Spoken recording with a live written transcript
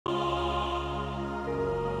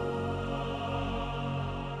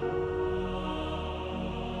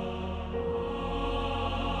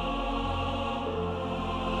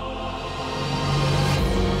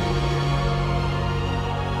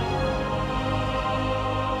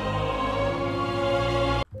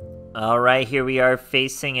Alright, here we are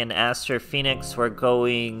facing an Aster Phoenix. We're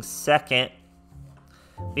going second.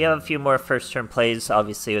 We have a few more first turn plays,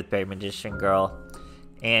 obviously, with Berry Magician Girl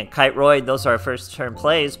and Kite Royd. Those are our first turn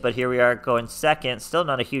plays, but here we are going second. Still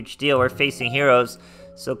not a huge deal. We're facing heroes,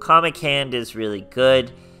 so Comic Hand is really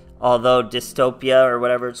good. Although Dystopia, or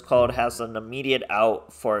whatever it's called, has an immediate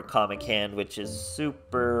out for Comic Hand, which is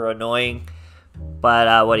super annoying.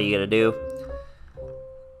 But what are you gonna do?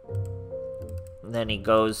 Then he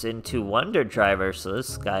goes into Wonder Driver, so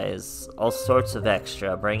this guy is all sorts of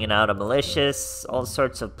extra. Bringing out a Malicious, all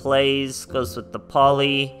sorts of plays. Goes with the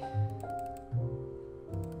Poly.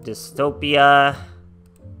 Dystopia.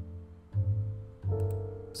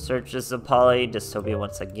 Searches the Poly. Dystopia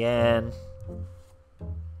once again.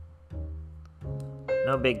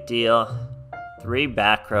 No big deal. 3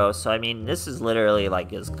 back row, so I mean, this is literally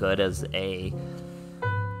like as good as a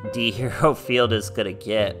D-Hero field is gonna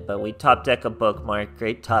get, but we top deck a Bookmark.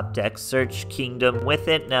 Great top deck. Search Kingdom with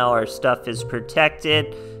it. Now our stuff is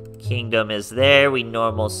protected. Kingdom is there. We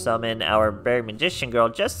normal summon our Berry Magician Girl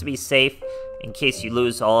just to be safe in case you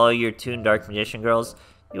lose all your Toon Dark Magician Girls.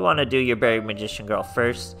 You want to do your Berry Magician Girl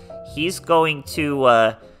first. He's going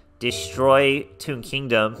to destroy Toon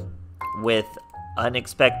Kingdom with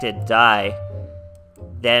Unexpected Die.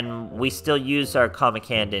 Then we still use our Comic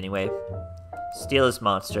Hand anyway. Steal his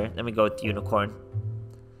monster. Then we go with Unicorn.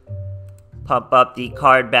 Pump up the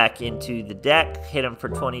card back into the deck. Hit him for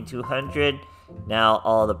 2200. Now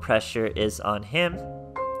all the pressure is on him.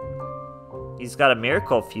 He's got a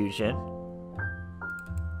Miracle Fusion.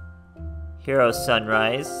 Hero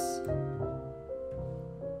Sunrise.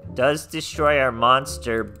 Does destroy our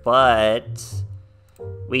monster, but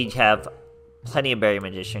we have plenty of Berry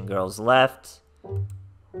Magician Girls left.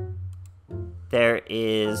 There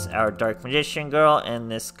is our Dark Magician Girl, and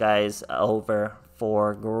this guy's over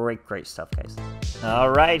for great stuff, guys.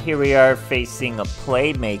 Alright, here we are facing a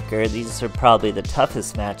Playmaker. These are probably the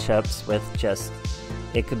toughest matchups with just,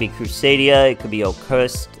 it could be Crusadia, it could be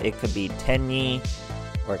Okust, it could be Tenyi,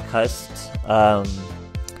 or Kust.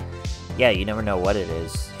 Yeah, you never know what it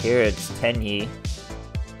is. Here it's Tenyi.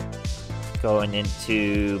 Going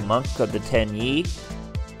into Monk of the Tenyi.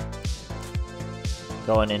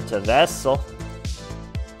 Going into Vessel.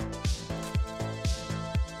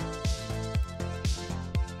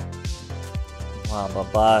 Blah, blah,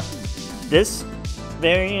 blah. This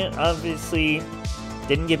variant obviously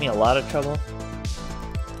didn't give me a lot of trouble.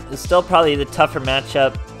 It's still probably the tougher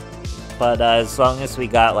matchup, but as long as we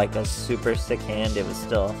got like a super sick hand, it was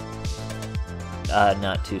still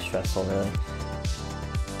not too stressful, really.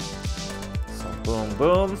 So boom,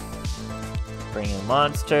 boom. Bring in a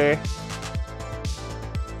monster.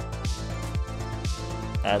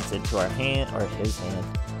 Adds it to our hand, or his hand.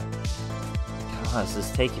 Come on, this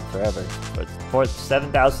is taking forever. But for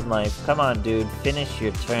 7,000 life, come on, dude, finish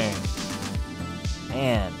your turn.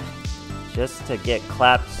 Man, just to get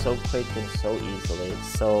clapped so quick and so easily,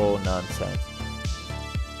 it's so nonsense.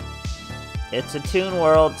 It's a Toon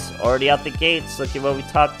World, already out the gates. Look at what we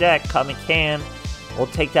top deck. Comic Hand. We'll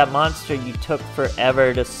take that monster you took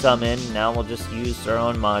forever to summon. Now we'll just use our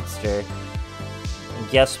own monster. And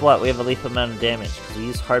guess what? We have a lethal amount of damage because we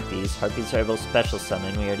use Harpies. Harpies are able to special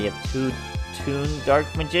summon. We already have 2 Toon Dark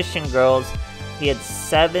Magician Girls. He had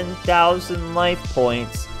 7,000 life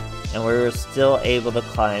points, and we were still able to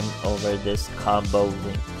climb over this combo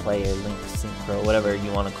link player, link synchro, whatever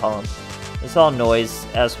you want to call him. It's all noise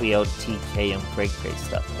as we OTK and great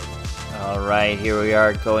stuff. Alright, here we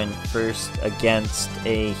are going first against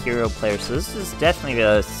a hero player. So this is definitely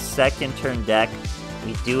a second turn deck.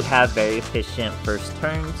 We do have very efficient first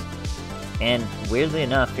turns. And weirdly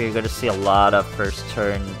enough, you're going to see a lot of first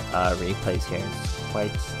turn replays here. It's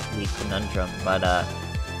quite the conundrum. But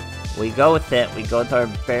we go with it. We go with our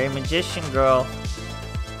Berry Magician Girl.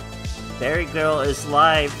 Berry Girl is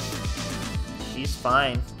live. She's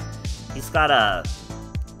fine. He's got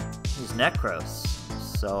he's Necros,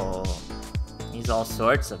 so he's all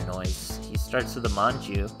sorts of noise. He starts with a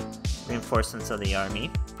Manju, reinforcements of the army.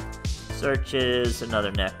 Searches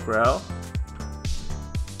another Necro.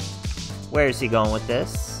 Where is he going with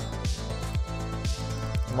this?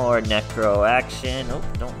 More Necro action. Oh,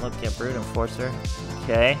 don't look at Brute Enforcer.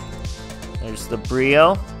 Okay. There's the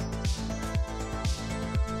Brio.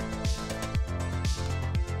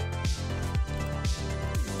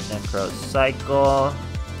 Necro Cycle.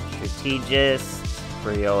 Strategist.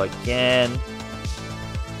 Brio again.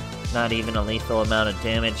 Not even a lethal amount of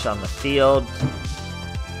damage on the field.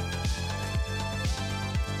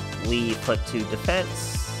 We put 2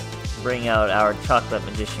 defense. Bring out our Chocolate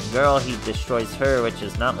Magician Girl. He destroys her, which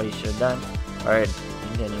is not what he should have done. Or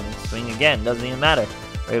he didn't even swing again. Doesn't even matter.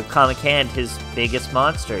 With Comic Hand, his biggest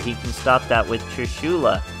monster. He can stop that with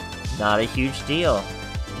Trishula. Not a huge deal.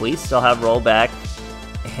 We still have rollback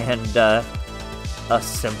and a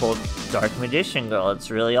simple Dark Magician Girl. It's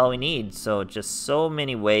really all we need. So just so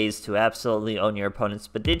many ways to absolutely own your opponents.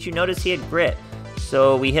 But did you notice he had Grit?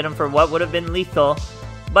 So we hit him for what would have been lethal,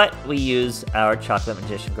 but we use our Chocolate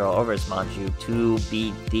Magician Girl over his Manju to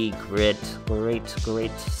beat the Grit. Great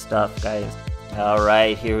stuff, guys.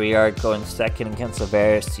 Alright, here we are going second against a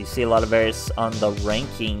Varus. You see a lot of Varus on the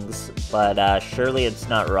rankings, but surely it's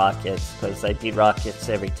not Rockets, because I beat Rockets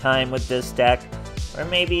every time with this deck. Or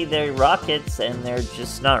maybe they're Rockets and they're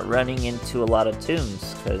just not running into a lot of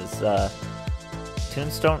Toons, because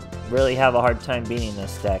Toons don't really have a hard time beating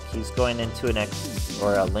this deck. He's going into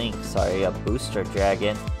a Booster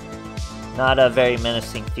Dragon. Not a very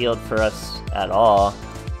menacing field for us at all.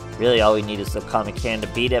 Really all we need is the Comic Hand to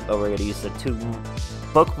beat it, but we're going to use the Toon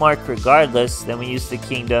Bookmark regardless. Then we use the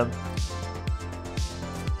Kingdom.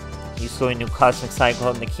 He's going to Cosmic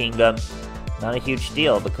Cyclone the Kingdom. Not a huge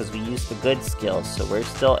deal because we use the good skills, so we're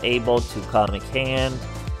still able to Comic Hand.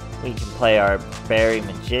 We can play our Berry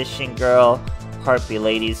Magician Girl. Harpy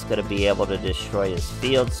Lady's gonna be able to destroy his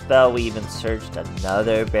field spell. We even searched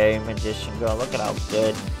another Berry Magician Girl. Look at how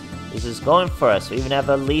good this is going for us. We even have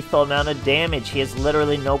a lethal amount of damage. He has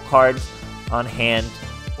literally no cards on hand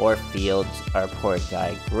or field. Our poor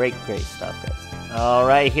guy. Great stuff, guys.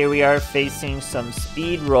 Alright, here we are facing some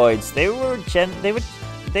Speedroids.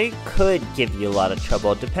 They could give you a lot of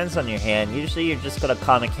trouble. It depends on your hand. Usually you're just gonna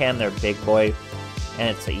Comic Hand their big boy, and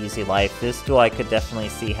it's an easy life. This duel I could definitely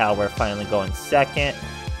see how we're finally going second,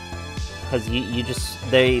 because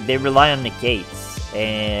they rely on negates,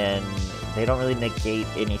 and they don't really negate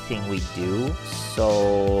anything we do,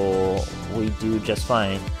 so we do just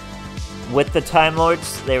fine. With the Time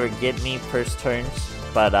Lords, they were getting me first turns,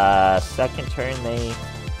 but second turn they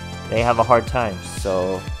have a hard time,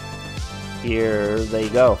 so here they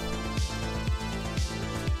go.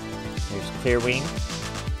 Here's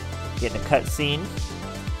Clearwing, getting a cutscene,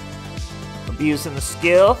 abusing the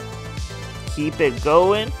skill, keep it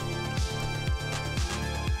going.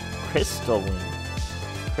 Crystal Wing.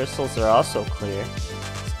 Crystals are also clear.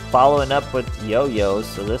 Following up with Yo-Yo,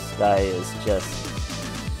 so this guy is just,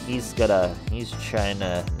 he's trying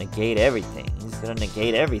to negate everything. He's gonna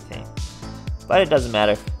negate everything. But it doesn't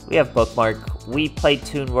matter. We have Bookmark. We play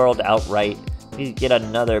Toon World outright. We get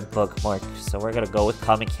another Bookmark, so we're gonna go with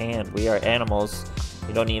Comic Hand. We are animals.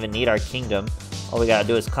 We don't even need our Kingdom. All we gotta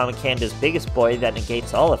do is Comic Hand his biggest boy that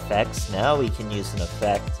negates all effects. Now we can use an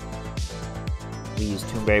effect. We use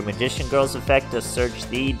Toonberry Magician Girl's effect to search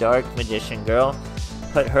the Dark Magician Girl.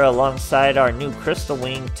 Put her alongside our new Crystal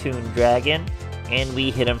Wing Toon Dragon. And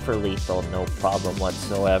we hit him for lethal. No problem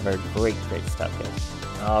whatsoever. Great stuff,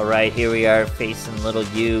 guys. Alright, here we are facing Little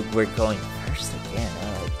Yug. We're going first again.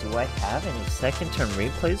 Do I have any second turn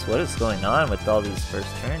replays? What is going on with all these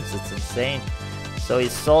first turns? It's insane. So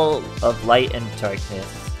he's Soul of Light and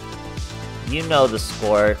Darkness. You know the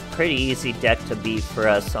score. Pretty easy deck to beat for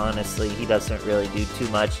us, honestly. He doesn't really do too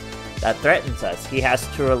much that threatens us. He has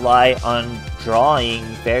to rely on drawing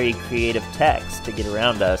very creative text to get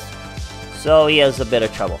around us. So he has a bit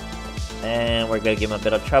of trouble. And we're going to give him a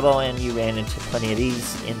bit of trouble, and you ran into plenty of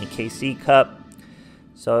these in the KC Cup.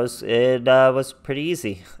 So it was pretty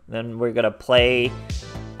easy. Then we're going to play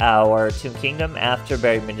our Toon Kingdom after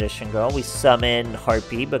Berry Magician Girl. We summon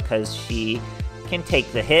Harpy because she can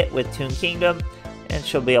take the hit with Toon Kingdom, and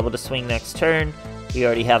she'll be able to swing next turn. We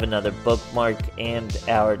already have another Bookmark and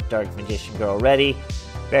our Dark Magician Girl ready.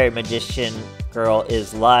 Berry Magician Girl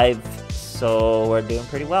is live, so we're doing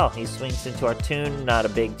pretty well. He swings into our Toon, not a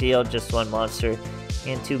big deal, just one monster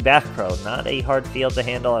and two Back Pro. Not a hard field to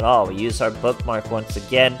handle at all. We use our Bookmark once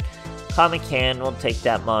again. Comic Hand will take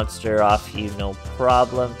that monster off you, no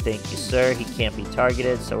problem. Thank you, sir. He can't be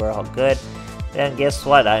targeted, so we're all good. And guess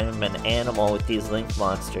what? I'm an animal with these Link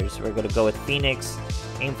monsters. We're going to go with Phoenix.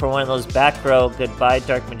 Aim for one of those Back Row. Goodbye,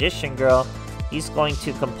 Dark Magician Girl. He's going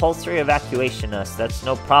to Compulsory Evacuation us. That's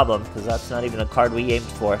no problem, because that's not even a card we aimed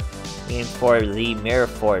for. We aimed for the Mirror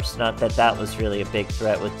Force. Not that that was really a big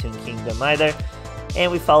threat with Toon Kingdom either. And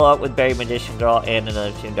we follow up with Berry Magician Girl and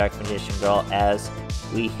another Toon Dark Magician Girl as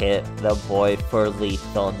we hit the boy for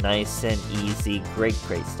lethal. Nice and easy. Great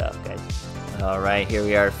stuff, guys. Alright, here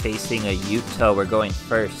we are facing a Yuto. We're going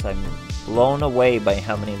first. I'm blown away by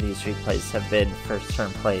how many of these replays have been first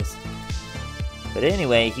turn plays. But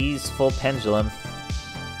anyway, he's full Pendulum.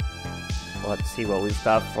 Let's see what we've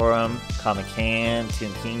got for him. Comic Hand,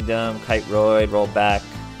 Toon Kingdom, Kite Roid, Roll Back.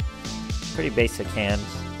 Pretty basic hands.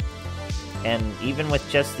 And even with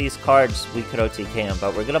just these cards, we could OTK him.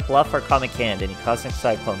 But we're going to bluff our Comic Hand, and he Cosmic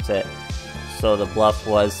Cyclones it. So the bluff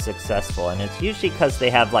was successful. And it's usually because they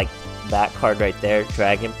have, like, that card right there,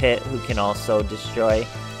 Dragon Pit, who can also destroy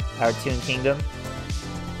our Toon Kingdom.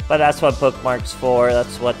 But that's what Bookmark's for,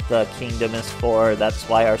 that's what the Kingdom is for, that's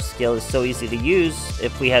why our skill is so easy to use.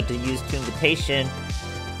 If we had to use Toon Invitation,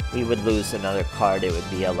 we would lose another card, it would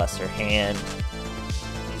be a lesser hand.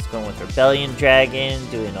 He's going with Rebellion Dragon,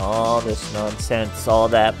 doing all this nonsense, all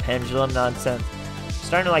that Pendulum nonsense.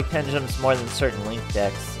 Starting to like Pendulums more than certain Link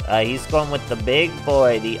decks. He's going with the big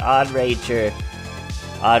boy, the Odd Rager.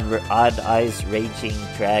 Odd Eyes Raging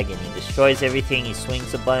Dragon. He destroys everything, he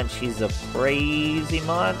swings a bunch, he's a crazy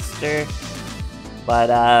monster.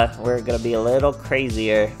 But we're gonna be a little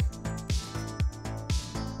crazier.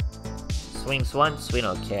 Swings once, we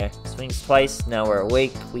don't care. Swings twice, now we're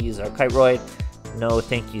awake, we use our Kiteroid. No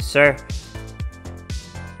thank you sir.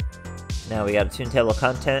 Now we got a Toon Table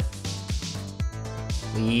content.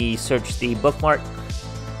 We search the bookmark.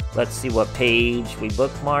 Let's see what page we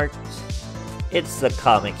bookmarked. It's the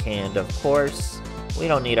Comic Hand, of course. We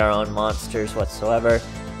don't need our own monsters whatsoever.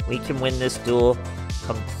 We can win this duel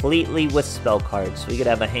completely with spell cards. We could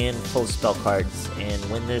have a handful of spell cards and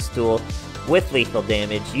win this duel with lethal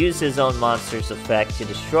damage. Use his own monster's effect to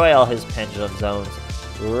destroy all his Pendulum Zones.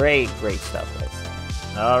 Great stuff,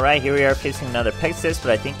 guys. Alright, here we are facing another Pegasus,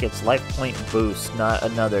 but I think it's Life Point Boost, not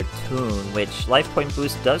another Toon, which Life Point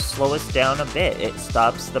Boost does slow us down a bit. It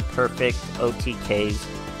stops the perfect OTKs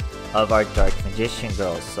of our Dark Magician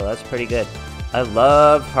girls, so that's pretty good. I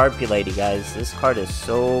love Harpy Lady, guys. This card is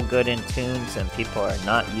so good in Toons, and people are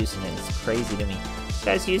not using it. It's crazy to me. This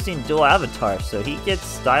guy's using dual avatar, so he gets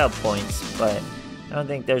style points, but I don't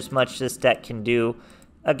think there's much this deck can do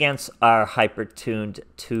against our hyper-tuned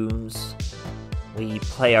Toons. We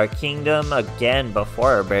play our Kingdom again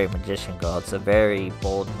before our Berry Magician girl. It's a very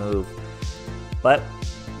bold move, but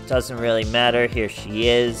it doesn't really matter. Here she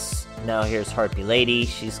is. Now here's Harpy Lady.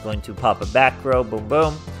 She's going to pop a back row, boom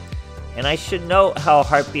boom. And I should note how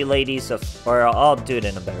Harpy Ladies, or I'll do it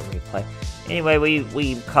in a better replay. Anyway,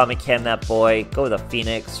 we Comic Hand that boy, go with a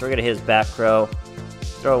Phoenix, we're gonna hit his back row,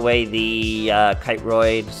 throw away the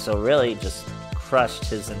Kiteroid, so really just crushed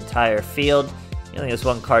his entire field. He only has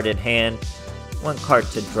one card in hand, one card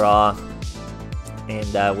to draw,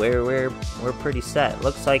 and we're pretty set.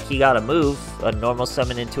 Looks like he got a move, a normal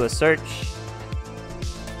summon into a search.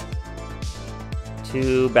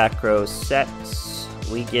 2 back row sets.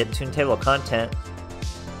 We get Toon Table content.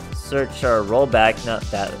 Search our rollback. Not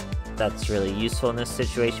that that's really useful in this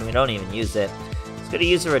situation. We don't even use it. It's going to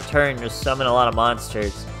use a return to summon a lot of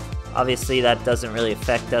monsters. Obviously, that doesn't really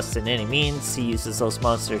affect us in any means. He uses those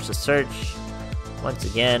monsters to search. Once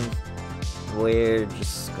again, we're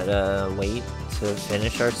just gonna wait to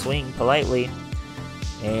finish our swing politely.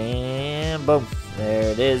 And boom, there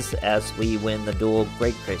it is as we win the duel.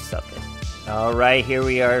 Great stuff, guys. Alright, here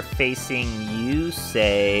we are facing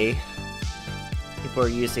Yusei. People are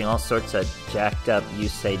using all sorts of jacked up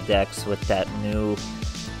Yusei decks with that new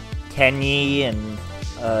Tenyi and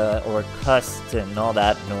or Cust and all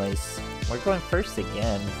that noise. We're going first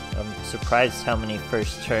again. I'm surprised how many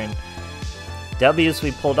first turn W's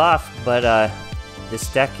we pulled off, but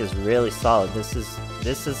this deck is really solid. This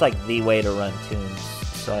is like the way to run Toons.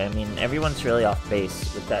 So I mean, everyone's really off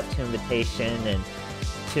base with that Toon Invitation and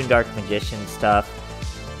Toon Dark Magician stuff.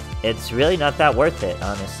 It's really not that worth it,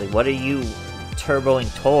 honestly. What are you turboing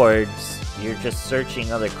towards? You're just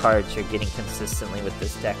searching other cards you're getting consistently with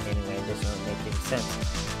this deck anyway. It doesn't really make any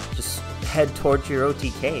sense. Just head towards your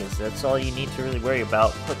OTKs. That's all you need to really worry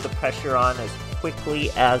about. Put the pressure on as quickly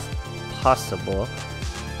as possible,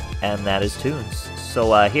 and that is Toons.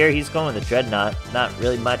 So here he's going with the Dreadnought. Not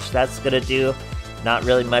really much that's gonna do. Not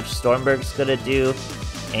really much Stormberg's gonna do.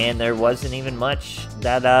 And there wasn't even much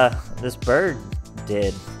that this bird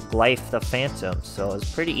did, Glyph the Phantom, so it's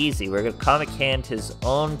pretty easy. We're going to Comic Hand his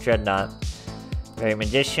own Dreadnought. Berry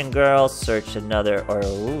Magician Girl, search another, or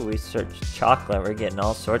ooh, we searched Chocolate, we're getting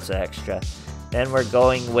all sorts of extra. Then we're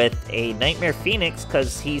going with a Nightmare Phoenix,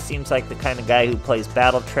 because he seems like the kind of guy who plays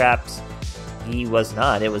Battle Traps. He was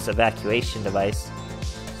not, it was Evacuation Device.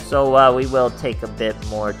 So we will take a bit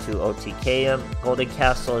more to OTK him. Golden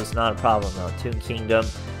Castle is not a problem though. Toon Kingdom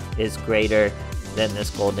is greater than this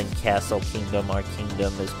Golden Castle Kingdom. Our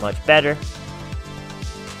Kingdom is much better.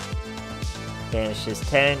 Banishes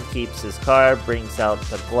 10, keeps his card, brings out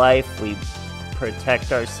the Glyph. We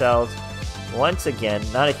protect ourselves. Once again,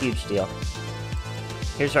 not a huge deal.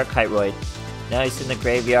 Here's our Kiteroid. Now he's in the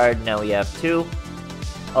graveyard. Now we have 2.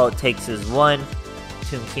 All it takes is 1.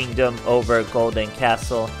 Toon Kingdom over Golden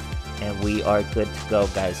Castle. and we are good to go,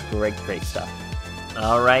 guys. Great stuff.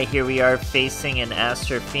 Alright, here we are facing an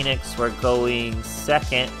Aster Phoenix. We're going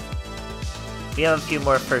second. We have a few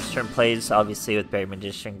more first turn plays, obviously, with Berry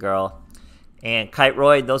Magician Girl and Kite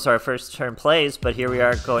Royd. Those are our first turn plays, but here we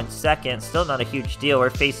are going second. Still not a huge deal. We're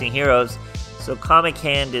facing heroes, so Comic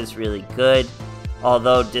Hand is really good.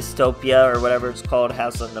 Although Dystopia, or whatever it's called,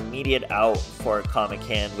 has an immediate out for Comic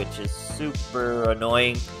Hand, which is super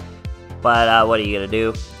annoying. But what are you gonna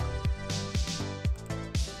do?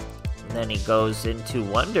 And then he goes into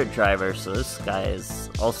Wonder Driver, so this guy is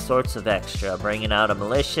all sorts of extra. Bringing out a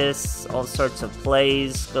Malicious, all sorts of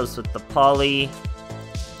plays. Goes with the Poly.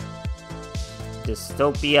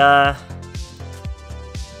 Dystopia.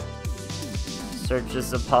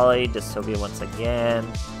 Searches the Poly. Dystopia once again.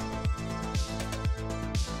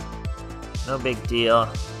 No big deal.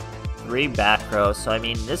 3 back row, so I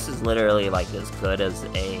mean, this is literally like as good as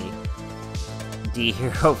a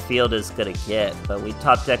D-Hero field is gonna get, but we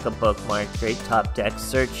top deck a Bookmark, great top deck,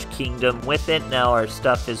 search Kingdom with it. Now our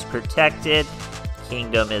stuff is protected,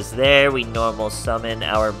 Kingdom is there, we normal summon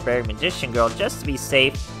our Berry Magician Girl just to be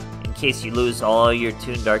safe in case you lose all your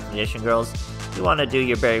Toon Dark Magician Girls. You want to do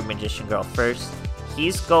your Berry Magician Girl first.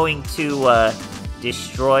 He's going to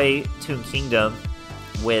destroy Toon Kingdom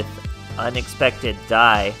with Unexpected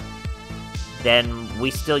Die, then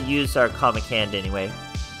we still use our Comic Hand anyway.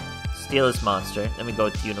 Steal his monster. Then we go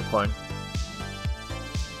with Unicorn.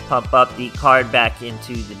 Pump up the card back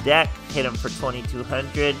into the deck. Hit him for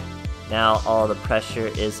 2200. Now all the pressure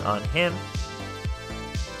is on him.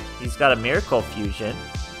 He's got a Miracle Fusion.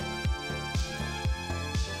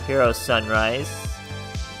 Hero Sunrise.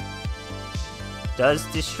 Does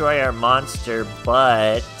destroy our monster,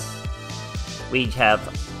 but we have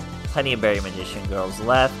plenty of Berry Magician Girls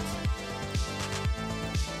left.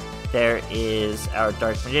 There is our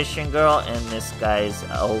Dark Magician Girl, and this guy's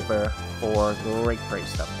over for great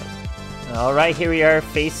stuff. Alright, here we are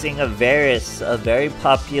facing a Varus, a very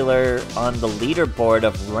popular on the leaderboard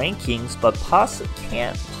of rankings, but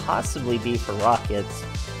can't possibly be for Rockets.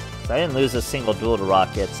 So I didn't lose a single duel to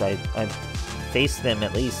Rockets. I faced them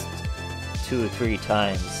at least 2 or 3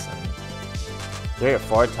 times. 3 or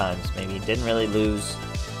 4 times maybe. Didn't really lose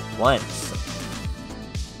once.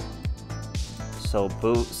 So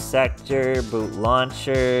boot sector, boot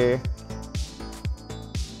launcher,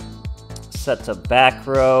 sets a back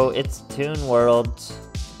row. It's Toon World.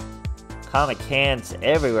 Comic Hands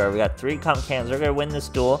everywhere. We got 3 Comic Hands. We're gonna win this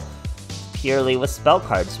duel purely with spell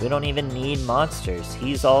cards. We don't even need monsters.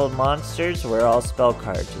 He's all monsters. We're all spell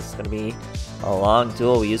cards. It's gonna be a long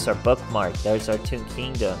duel. We use our Bookmark. There's our Toon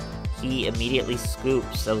Kingdom. He immediately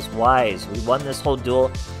scoops those Ys. We won this whole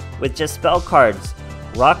duel with just spell cards.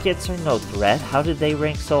 Rockets are no threat. How did they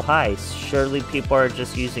rank so high? Surely people are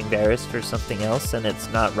just using Varus for something else and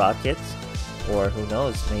it's not Rockets. Or who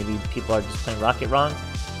knows, maybe people are just playing Rocket wrong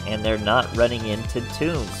and they're not running into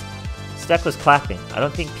Toons. This deck was clapping. I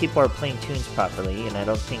don't think people are playing Toons properly, and I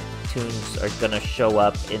don't think Toons are going to show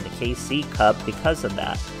up in the KC Cup because of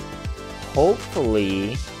that.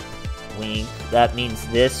 Hopefully, wink, that means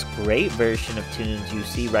this great version of Toons you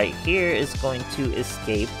see right here is going to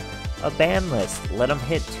escape a ban list. Let them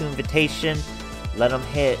hit Toon Invitation, let them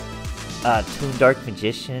hit Toon Dark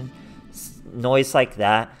Magician, noise like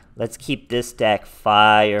that. Let's keep this deck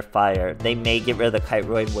fire. They may get rid of the Kite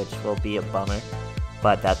Royd, which will be a bummer,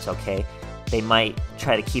 but that's okay. They might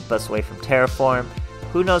try to keep us away from Terraform.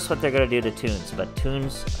 Who knows what they're going to do to Toons, but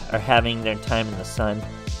Toons are having their time in the sun.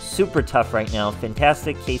 Super tough right now.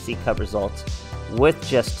 Fantastic KC Cup results with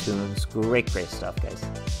just Toons. Great stuff, guys.